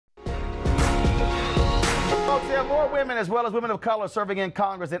Folks, there are more women as well as women of color serving in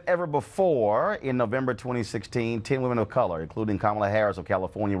Congress than ever before. In November 2016, 10 women of color, including Kamala Harris of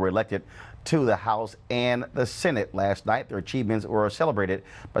California, were elected to the House and the Senate last night. Their achievements were celebrated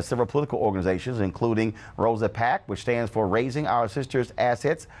by several political organizations, including ROSA PAC, which stands for Raising Our Sisters'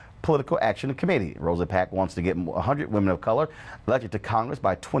 Assets Political Action Committee. ROSA PAC wants to get 100 women of color elected to Congress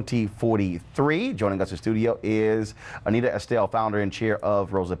by 2043. Joining us in studio is Anita Estelle, founder and chair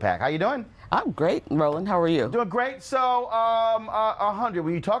of ROSA PAC. How you doing? I'm great, Roland. How are you? Doing great. So, 100.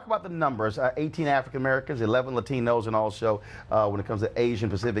 When you talk about the numbers, 18 African Americans, 11 Latinos, and also when it comes to Asian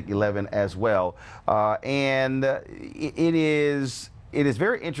Pacific, 11 as well. It is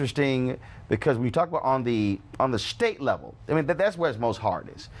very interesting because when you talk about on the state level, I mean that's where it's most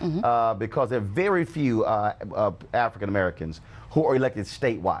hardest because there are very few African Americans who are elected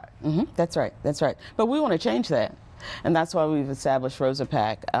statewide. That's right. That's right. But we want to change that. And that's why we've established ROSA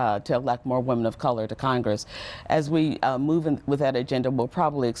PAC to elect more women of color to Congress. As we move in with that agenda, we'll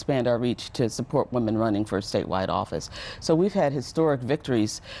probably expand our reach to support women running for statewide office. So we've had historic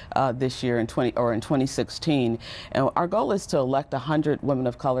victories this year in 2016. And our goal is to elect 100 women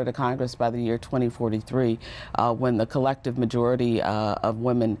of color to Congress by the year 2043, when the collective majority of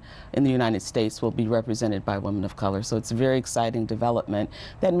women in the United States will be represented by women of color. So it's a very exciting development.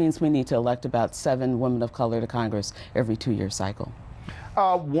 That means we need to elect about 7 women of color to Congress every 2-year cycle.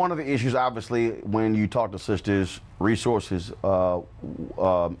 One of the issues, obviously, when you talk to sisters, resources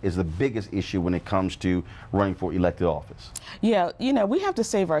is the biggest issue when it comes to running for elected office. Yeah, you know, we have to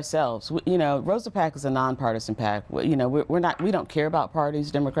save ourselves. You know, ROSA PAC is a nonpartisan PAC. You know, we don't care about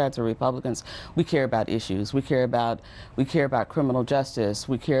parties, Democrats or Republicans. We care about issues. We care about criminal justice.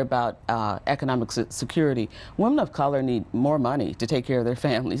 We care about economic security. Women of color need more money to take care of their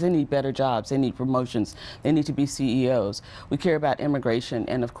families. They need better jobs. They need promotions. They need to be CEOs. We care about immigration,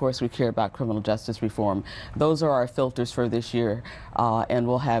 and of course, we care about criminal justice reform. Those are our filters for this year, and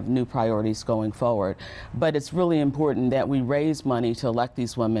we'll have new priorities going forward. But it's really important that we raise money to elect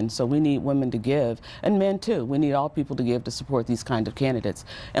these women, so we need women to give, and men too. We need all people to give to support these kind of candidates.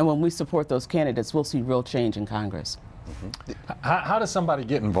 And when we support those candidates, we'll see real change in Congress. How does somebody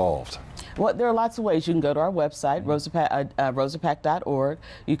get involved? Well, there are lots of ways. You can go to our website, rosapac.org.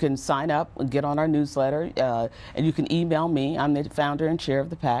 You can sign up and get on our newsletter, and you can email me. I'm the founder and chair of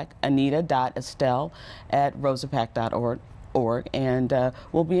the PAC, anita.estelle@rosapac.org. And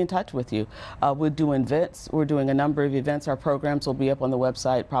we'll be in touch with you. We're doing events. We're doing a number of events. Our programs will be up on the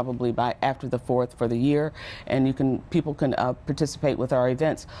website probably by after the 4th for the year, and people can participate with our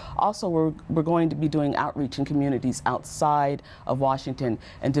events. Also, we're going to be doing outreach in communities outside of Washington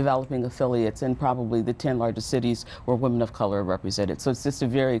and developing affiliates in probably the 10 largest cities where women of color are represented. So it's just a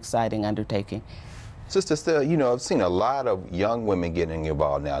very exciting undertaking. Sister Estelle, you know, I've seen a lot of young women getting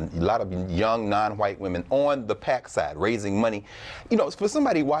involved now, a lot of young non-white women on the PAC side, raising money. You know, for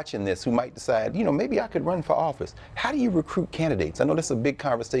somebody watching this who might decide, you know, maybe I could run for office, how do you recruit candidates? I know this is a big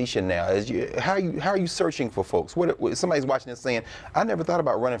conversation now. How are you searching for folks? Somebody's watching this saying, I never thought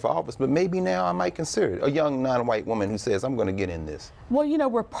about running for office, but maybe now I might consider it. A young non-white woman who says, I'm going to get in this. Well, you know,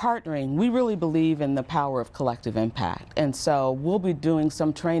 we're partnering. We really believe in the power of collective impact. And so we'll be doing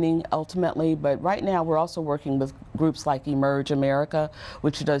some training ultimately, but right now we're also working with groups like Emerge America,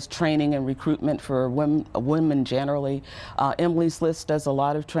 which does training and recruitment for women generally. Emily's List does a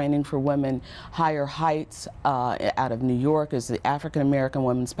lot of training for women. Higher Heights out of New York is the African American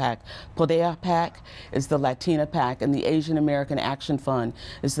Women's PAC. Podea PAC is the Latina PAC, and the Asian American Action Fund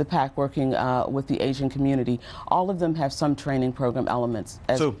is the PAC working with the Asian community. All of them have some training program elements.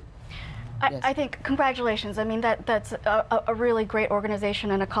 I think congratulations. I mean, that's a really great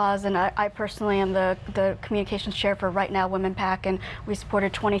organization and a cause, and I personally am the communications chair for Right Now Women PAC, and we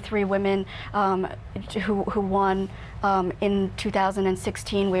supported 23 women who won in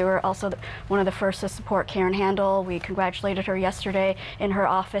 2016. We were also one of the first to support Karen Handel. We congratulated her yesterday in her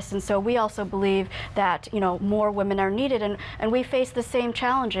office, and so we also believe that, you know, more women are needed, and we face the same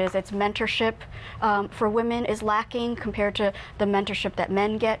challenges. It's mentorship for women is lacking compared to the mentorship that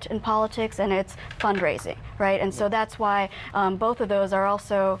men get in politics, and it's fundraising, right? And so that's why both of those are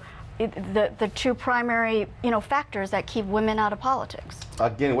also the two primary, you know, factors that keep women out of politics.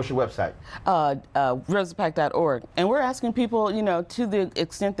 Again, what's your website? rosapac.org. And we're asking people, you know, to the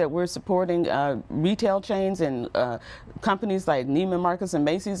extent that we're supporting retail chains and companies like Neiman Marcus and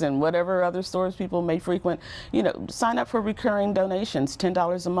Macy's and whatever other stores people may frequent, you know, sign up for recurring donations,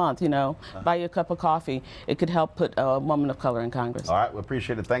 $10 a month, you know, buy you a cup of coffee. It could help put a woman of color in Congress. All right, we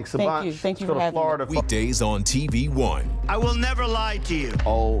appreciate it. Thanks a bunch. Thank you for having me. Weekdays on TV One. I will never lie to you.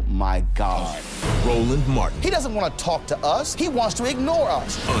 Oh my God. Roland Martin. He doesn't want to talk to us. He wants to ignore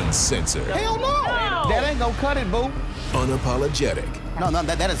us. Uncensored. Hell no. That ain't gonna cut it, boo. Unapologetic. No,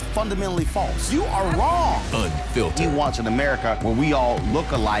 that is fundamentally false. You are wrong. Unfiltered. He wants an America where we all look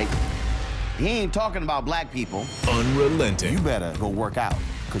alike. He ain't talking about black people. Unrelenting. You better go work out,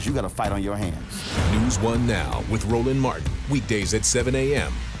 because you got a fight on your hands. NewsOne Now with Roland Martin. Weekdays at 7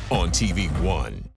 a.m. on TV 1.